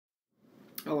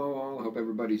Hello all, I hope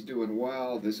everybody's doing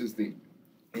well. This is the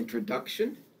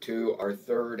introduction to our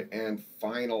third and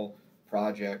final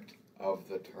project of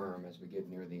the term as we get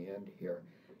near the end here.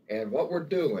 And what we're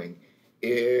doing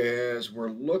is we're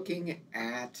looking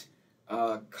at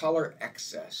color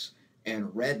excess and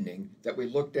reddening that we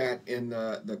looked at in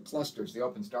the clusters, the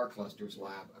open star clusters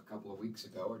lab a couple of weeks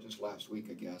ago, or just last week,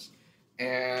 I guess.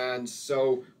 And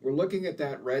so we're looking at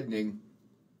that reddening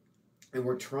and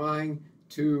we're trying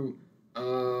to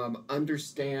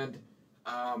understand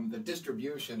the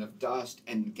distribution of dust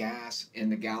and gas in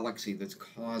the galaxy that's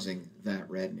causing that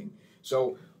reddening.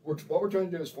 So what we're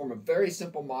trying to do is form a very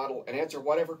simple model and answer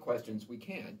whatever questions we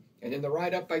can. And in the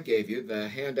write-up I gave you, the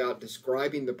handout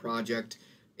describing the project,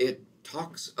 it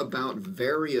talks about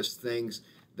various things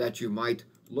that you might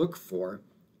look for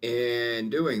in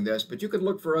doing this, but you can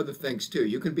look for other things too.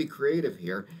 You can be creative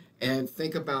here and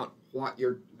think about what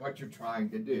you're trying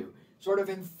to do. Sort of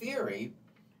in theory,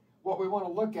 what we want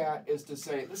to look at is to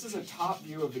say, this is a top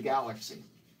view of the galaxy,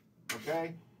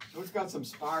 okay? So it's got some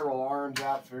spiral arms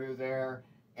out through there,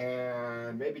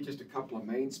 and maybe just a couple of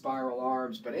main spiral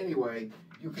arms, but anyway,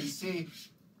 you can see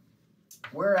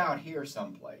we're out here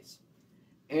someplace.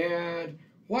 And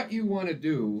what you want to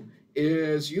do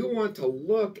is you want to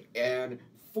look in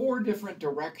 4 different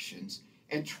directions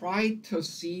and try to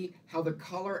see how the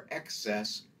color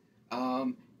excess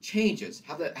changes,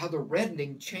 how the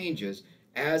reddening changes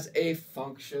as a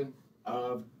function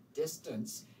of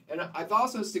distance. And I've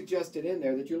also suggested in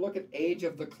there that you look at age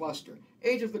of the cluster.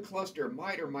 Age of the cluster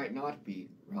might or might not be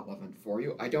relevant for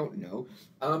you. I don't know.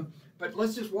 But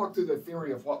let's just walk through the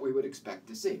theory of what we would expect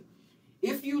to see.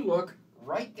 If you look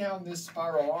right down this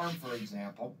spiral arm, for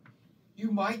example, you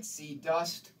might see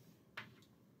dust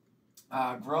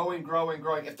growing.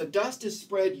 If the dust is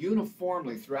spread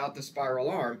uniformly throughout the spiral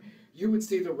arm, you would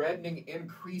see the reddening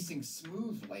increasing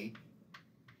smoothly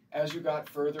as you got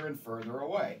further and further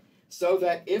away. So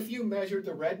that if you measured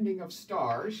the reddening of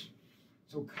stars,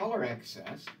 so color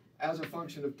excess, as a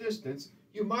function of distance,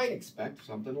 you might expect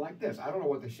something like this. I don't know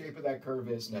what the shape of that curve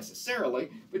is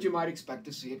necessarily, but you might expect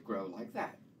to see it grow like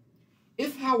that.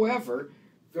 If, however,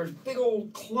 there's big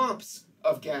old clumps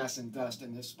of gas and dust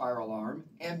in this spiral arm,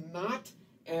 and not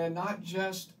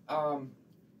just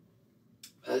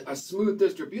a smooth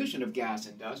distribution of gas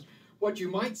and dust, what you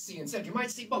might see instead, you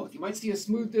might see both. You might see a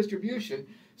smooth distribution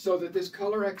so that this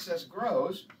color excess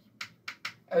grows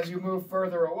as you move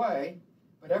further away,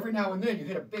 but every now and then you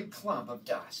hit a big clump of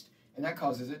dust, and that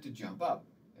causes it to jump up,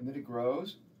 and then it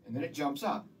grows, and then it jumps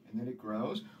up, and then it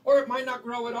grows, or it might not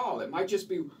grow at all. It might just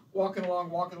be walking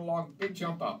along, big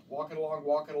jump up, walking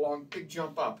along, big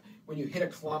jump up, when you hit a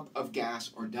clump of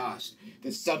gas or dust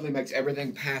that suddenly makes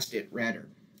everything past it redder,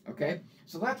 okay?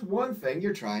 So that's one thing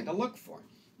you're trying to look for.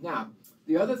 Now,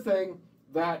 the other thing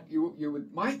that you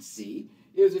might see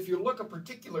is if you look a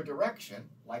particular direction,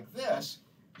 like this,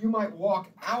 you might walk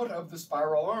out of the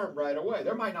spiral arm right away.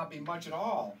 There might not be much at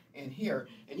all in here,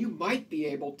 and you might be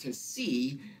able to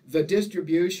see the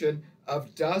distribution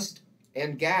of dust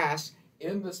and gas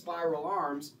in the spiral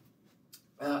arms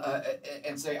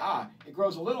and say, it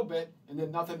grows a little bit, and then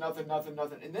nothing,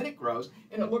 and then it grows,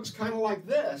 and it looks kind of like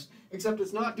this, except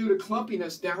it's not due to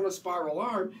clumpiness down a spiral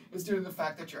arm, it's due to the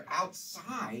fact that you're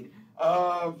outside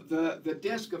of the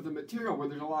disk of the material where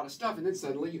there's a lot of stuff, and then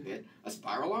suddenly you hit a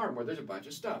spiral arm where there's a bunch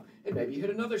of stuff, and maybe you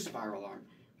hit another spiral arm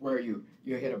where you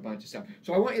hit a bunch of stuff.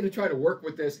 So I want you to try to work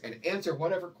with this and answer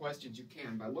whatever questions you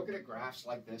can by looking at graphs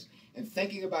like this and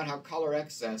thinking about how color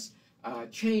excess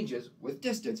changes with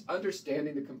distance,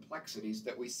 understanding the complexities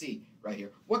that we see right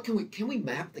here. What can we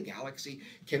map the galaxy?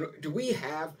 Do we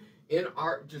have in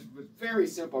our just very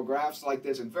simple graphs like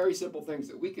this and very simple things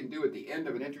that we can do at the end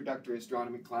of an introductory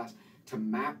astronomy class to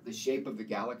map the shape of the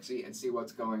galaxy and see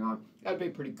what's going on? That'd be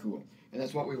pretty cool, and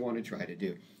that's what we want to try to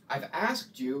do. I've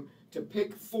asked you to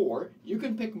pick 4. You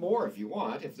can pick more if you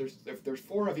want. If there's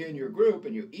 4 of you in your group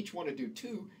and you each want to do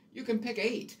 2, you can pick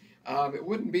 8. It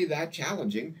wouldn't be that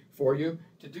challenging for you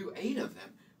to do 8 of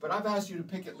them, but I've asked you to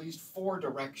pick at least 4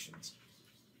 directions,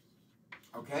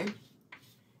 okay?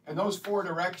 And those 4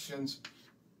 directions,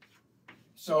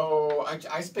 so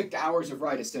I picked hours of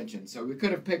right ascension, so we could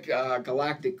have picked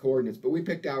galactic coordinates, but we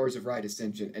picked hours of right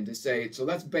ascension, and to say, so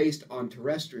that's based on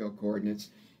terrestrial coordinates,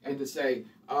 and to say,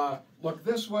 look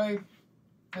this way,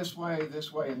 this way,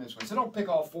 and this way. So don't pick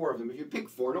all 4 of them. If you pick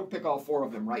 4, don't pick all 4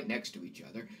 of them right next to each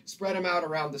other. Spread them out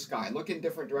around the sky. Look in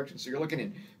different directions. So you're looking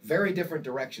in very different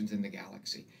directions in the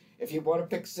galaxy. If you want to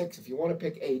pick 6, if you want to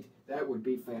pick 8, that would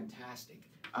be fantastic.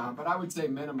 But I would say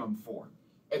minimum 4.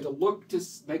 And to look to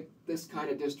make this kind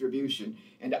of distribution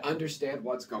and to understand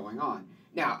what's going on.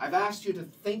 Now, I've asked you to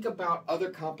think about other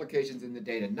complications in the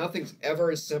data. Nothing's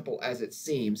ever as simple as it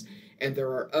seems, and there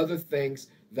are other things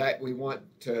that we want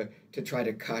to try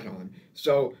to cut on.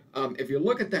 So if you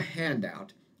look at the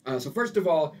handout, so first of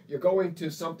all, you're going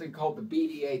to something called the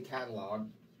BDA catalog,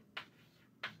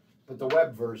 but the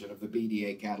web version of the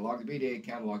BDA catalog. The BDA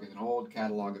catalog is an old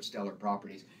catalog of stellar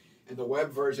properties, and the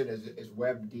web version is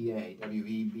WebDA,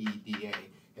 W-E-B-D-A,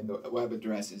 and the web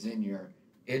address is in your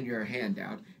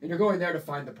handout. And you're going there to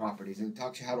find the properties, and it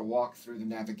talks you how to walk through the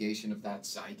navigation of that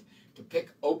site to pick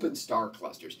open star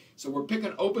clusters. So we're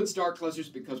picking open star clusters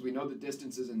because we know the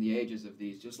distances and the ages of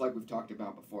these, just like we've talked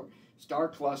about before. Star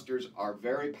clusters are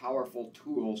very powerful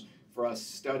tools for us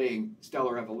studying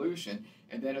stellar evolution.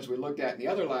 And then as we looked at in the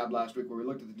other lab last week where we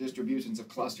looked at the distributions of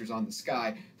clusters on the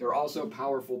sky, they're also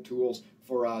powerful tools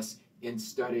for us in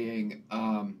studying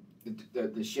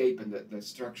the shape and the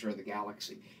structure of the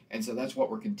galaxy. And so that's what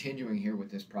we're continuing here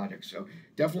with this project. So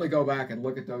definitely go back and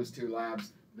look at those two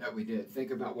labs that we did.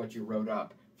 Think about what you wrote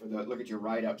up, look at your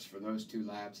write-ups for those two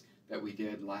labs that we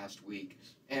did last week.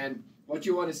 And what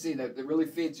you want to see that really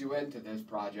feeds you into this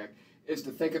project is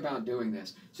to think about doing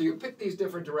this. So you pick these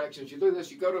different directions. You do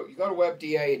this. You go to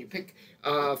WebDA and you pick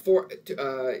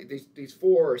these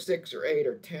 4 or 6 or 8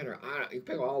 or 10 or you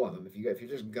pick all of them. If you're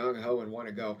just gung ho and want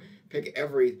to go, pick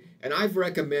every. And I've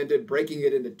recommended breaking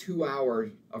it into 2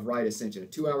 hours of right ascension, a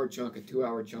 2-hour chunk, a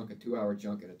 2-hour chunk, a 2-hour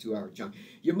chunk, and a 2-hour chunk.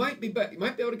 You might be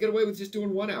able to get away with just doing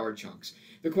 1-hour chunks.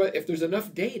 If there's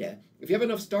enough data, if you have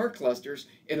enough star clusters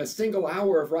in a single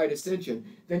hour of right ascension,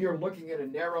 then you're looking at a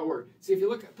narrower. See, if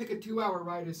you pick a 2-hour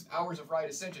hours of right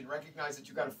ascension, recognize that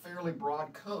you've got a fairly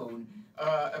broad cone.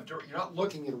 You're not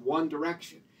looking in one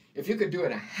direction. If you could do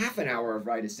it a half an hour of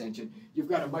right ascension, you've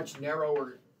got a much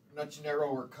narrower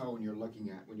cone you're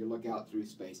looking at when you look out through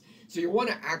space. So you want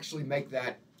to actually make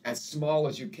that as small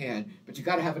as you can, but you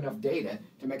got to have enough data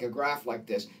to make a graph like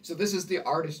this. So this is the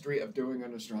artistry of doing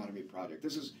an astronomy project.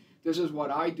 This is what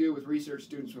I do with research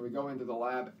students when we go into the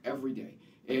lab every day.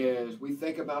 Is we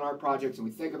think about our projects and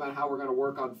we think about how we're going to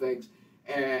work on things,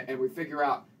 and we figure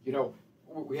out,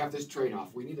 we have this trade-off.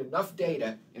 We need enough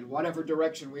data in whatever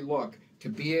direction we look to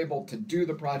be able to do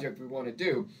the project we want to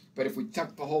do. But if we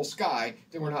tuck the whole sky,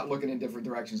 then we're not looking in different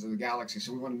directions of the galaxy.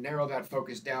 So we want to narrow that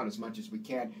focus down as much as we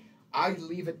can. I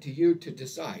leave it to you to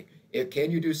decide.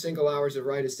 Can you do single hours of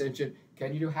right ascension?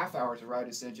 Can you do half hours of right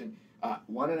ascension?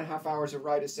 1.5 hours of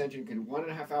right ascension? Can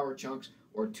 1.5-hour chunks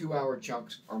or 2-hour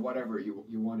chunks or whatever you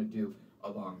want to do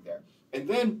along there. And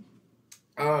then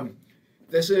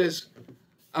this is,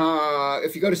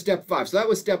 if you go to step 5, so that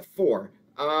was step 4.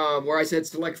 Where I said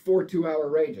select 4 2-hour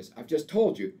ranges. I've just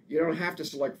told you, you don't have to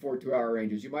select 4 2-hour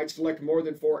ranges. You might select more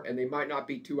than 4, and they might not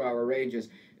be 2-hour ranges.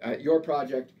 Your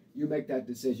project, you make that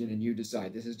decision and you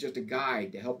decide. This is just a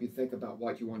guide to help you think about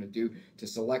what you want to do to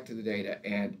select the data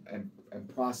and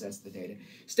process the data.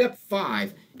 Step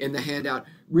 5 in the handout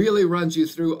really runs you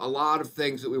through a lot of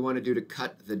things that we want to do to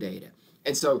cut the data.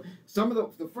 And so some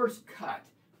of the first cut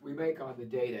we make on the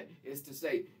data is to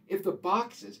say, if the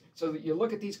boxes, so that you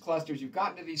look at these clusters, you've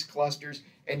gotten to these clusters,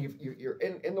 and you're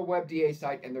in the WebDA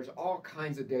site, and there's all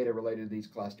kinds of data related to these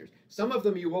clusters. Some of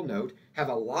them, you will note, have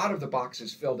a lot of the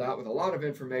boxes filled out with a lot of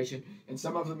information, and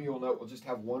some of them, you will note, will just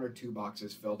have 1 or 2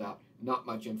 boxes filled out, not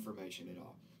much information at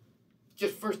all.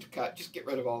 Just first cut, just get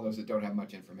rid of all those that don't have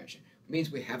much information. It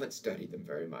means we haven't studied them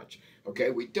very much.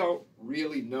 Okay, we don't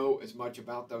really know as much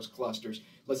about those clusters.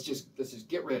 Let's just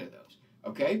get rid of those.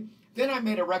 Okay? Then I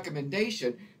made a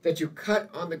recommendation that you cut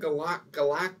on the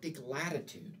galactic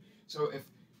latitude. So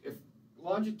if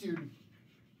longitude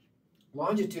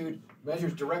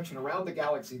measures direction around the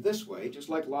galaxy this way, just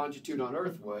like longitude on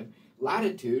Earth would,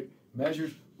 latitude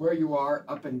measures where you are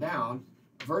up and down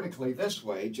vertically this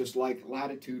way, just like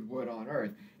latitude would on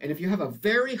Earth. And if you have a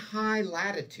very high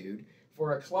latitude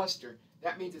for a cluster,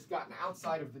 that means it's gotten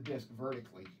outside of the disk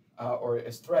vertically, or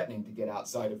is threatening to get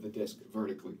outside of the disk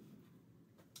vertically.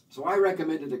 So I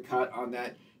recommended a cut on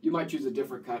that. You might choose a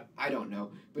different cut, I don't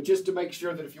know. But just to make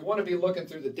sure that if you want to be looking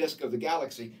through the disk of the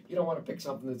galaxy, you don't want to pick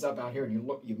something that's up out here and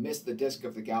you miss the disk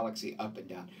of the galaxy up and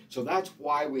down. So that's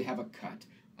why we have a cut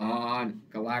on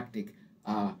galactic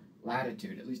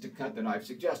latitude, at least a cut that I've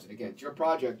suggested. Again, it's your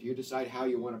project. You decide how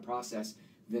you want to process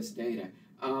this data.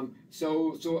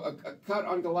 So a cut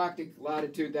on galactic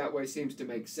latitude that way seems to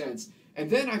make sense. And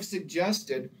then I've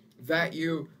suggested that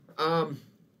you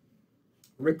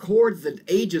record the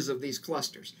ages of these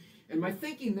clusters. And my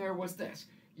thinking there was this.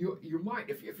 You might,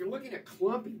 if you're looking at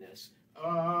clumpiness,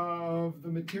 of the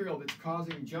material that's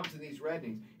causing jumps in these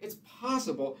reddenings, it's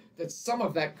possible that some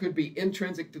of that could be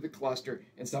intrinsic to the cluster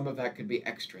and some of that could be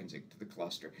extrinsic to the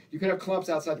cluster. You could have clumps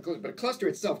outside the cluster, but a cluster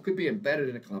itself could be embedded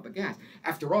in a clump of gas.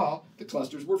 After all, the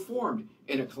clusters were formed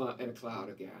in a cloud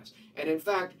of gas. And in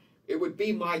fact, it would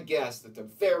be my guess that the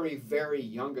very, very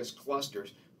youngest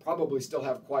clusters probably still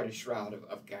have quite a shroud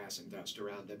of gas and dust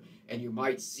around them, and you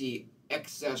might see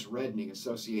excess reddening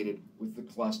associated with the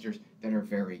clusters that are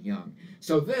very young.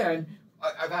 So then,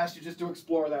 I've asked you just to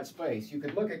explore that space. You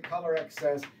could look at color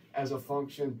excess as a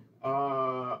function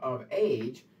of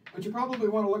age, but you probably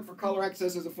want to look for color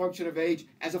excess as a function of age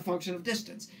as a function of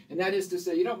distance. And that is to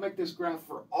say, you don't make this graph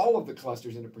for all of the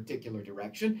clusters in a particular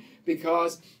direction,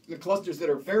 because the clusters that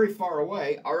are very far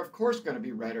away are of course going to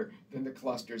be redder than the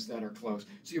clusters that are close.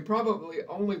 So you probably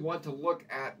only want to look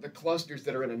at the clusters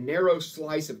that are in a narrow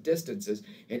slice of distances,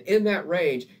 and in that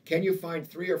range, can you find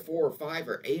 3 or 4 or 5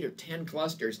 or 8 or 10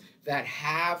 clusters that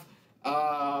have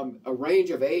a range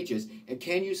of ages, and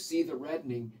can you see the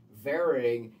reddening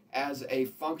varying as a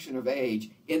function of age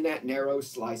in that narrow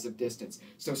slice of distance?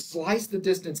 So slice the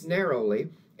distance narrowly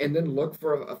and then look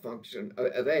for a function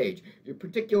of age. You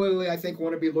particularly, I think,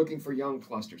 want to be looking for young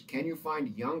clusters. Can you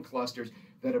find young clusters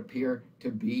that appear to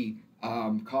be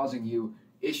causing you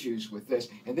issues with this?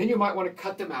 And then you might want to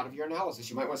cut them out of your analysis.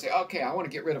 You might want to say, okay, I want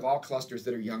to get rid of all clusters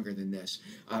that are younger than this.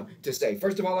 To say,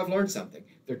 first of all, I've learned something.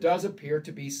 There does appear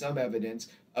to be some evidence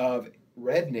of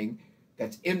reddening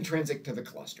that's intrinsic to the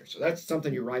cluster. So that's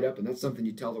something you write up, and that's something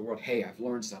you tell the world, hey, I've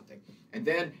learned something. And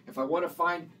then if I want to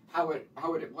find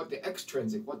what the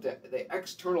extrinsic, what the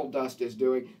external dust is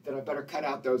doing, then I better cut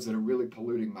out those that are really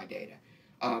polluting my data.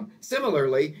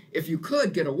 Similarly, if you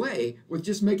could get away with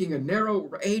just making a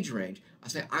narrow age range, I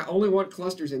say I only want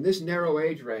clusters in this narrow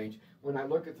age range when I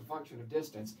look at the function of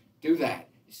distance, do that.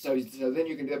 So then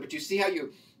you can do that. But you see how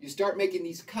you start making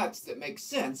these cuts that make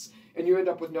sense, and you end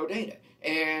up with no data.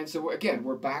 And so again,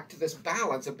 we're back to this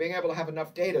balance of being able to have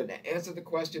enough data to answer the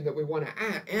question that we want to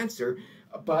answer,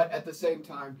 but at the same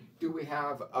time, do we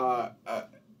have, are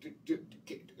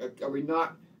we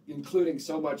not including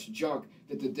so much junk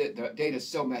that the data is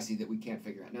so messy that we can't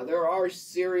figure out? Now, there are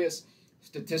serious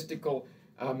statistical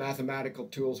mathematical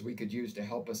tools we could use to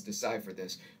help us decipher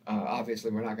this. Obviously,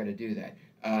 we're not going to do that.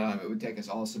 It would take us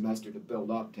all semester to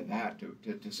build up to that,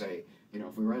 to say, you know,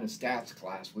 if we were in a stats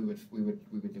class, we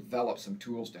would develop some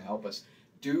tools to help us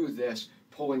do this,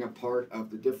 pulling apart of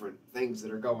the different things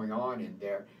that are going on in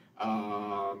there,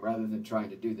 rather than trying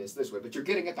to do this way. But you're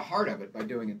getting at the heart of it by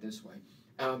doing it this way.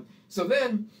 So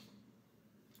then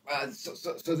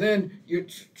you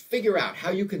figure out how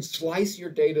you can slice your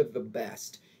data the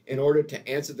best in order to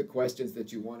answer the questions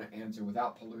that you want to answer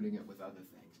without polluting it with other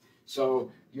things.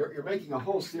 So you're making a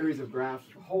whole series of graphs,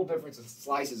 a whole difference of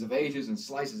slices of ages and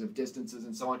slices of distances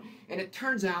and so on. And it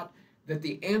turns out that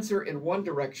the answer in one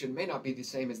direction may not be the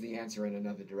same as the answer in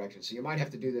another direction. So you might have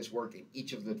to do this work in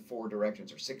each of the 4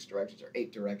 directions or 6 directions or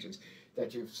 8 directions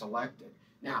that you've selected.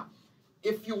 Now,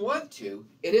 if you want to,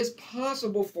 it is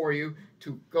possible for you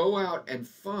to go out and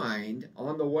find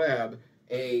on the web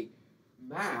a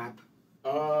map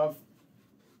of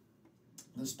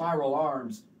the spiral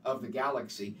arms of the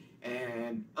galaxy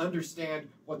and understand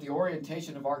what the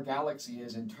orientation of our galaxy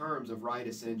is in terms of right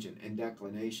ascension and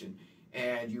declination.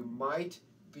 And you might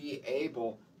be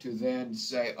able to then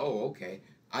say, oh, okay,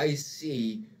 I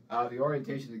see the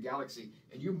orientation of the galaxy,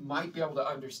 and you might be able to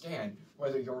understand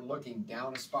whether you're looking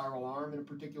down a spiral arm in a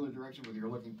particular direction, whether you're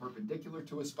looking perpendicular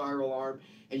to a spiral arm,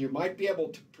 and you might be able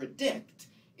to predict,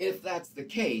 if that's the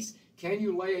case, can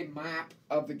you lay a map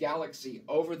of the galaxy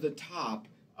over the top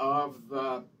of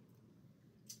the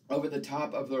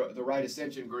right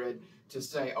ascension grid to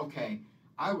say, okay,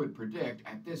 I would predict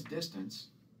at this distance,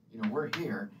 you know, we're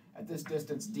here, at this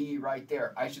distance D right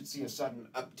there, I should see a sudden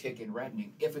uptick in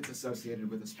reddening if it's associated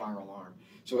with a spiral arm.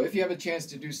 So if you have a chance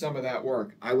to do some of that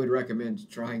work, I would recommend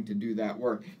trying to do that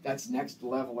work. That's next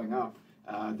leveling up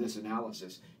this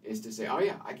analysis, is to say, oh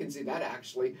yeah, I can see that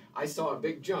actually. I saw a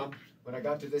big jump when I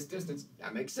got to this distance.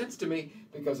 That makes sense to me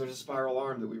because there's a spiral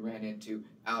arm that we ran into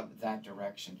out that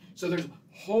direction. So there's a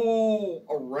whole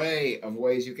array of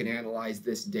ways you can analyze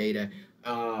this data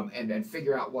and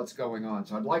figure out what's going on.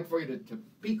 So I'd like for you to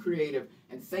be creative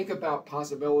and think about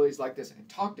possibilities like this and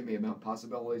talk to me about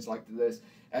possibilities like this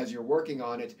as you're working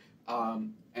on it.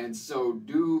 And so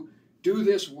do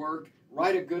this work.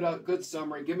 Write a good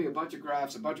summary. Give me a bunch of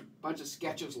graphs, a bunch of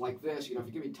sketches like this. You know, if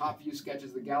you give me top view sketches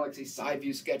of the galaxy, side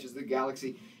view sketches of the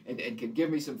galaxy, and can give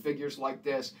me some figures like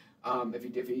this. If you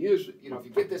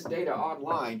get this data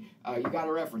online, you got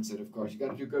to reference it. Of course, you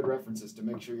got to do good references to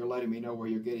make sure you're letting me know where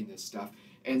you're getting this stuff.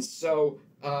 And so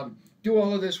Do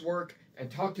all of this work and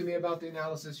talk to me about the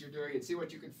analysis you're doing and see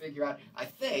what you can figure out. I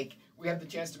think we have the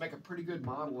chance to make a pretty good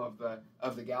model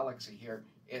of the galaxy here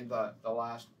in the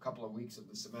last couple of weeks of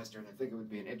the semester, and I think it would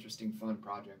be an interesting, fun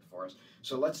project for us.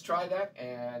 So let's try that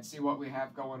and see what we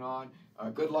have going on.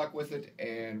 Good luck with it,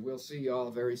 and we'll see you all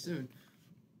very soon.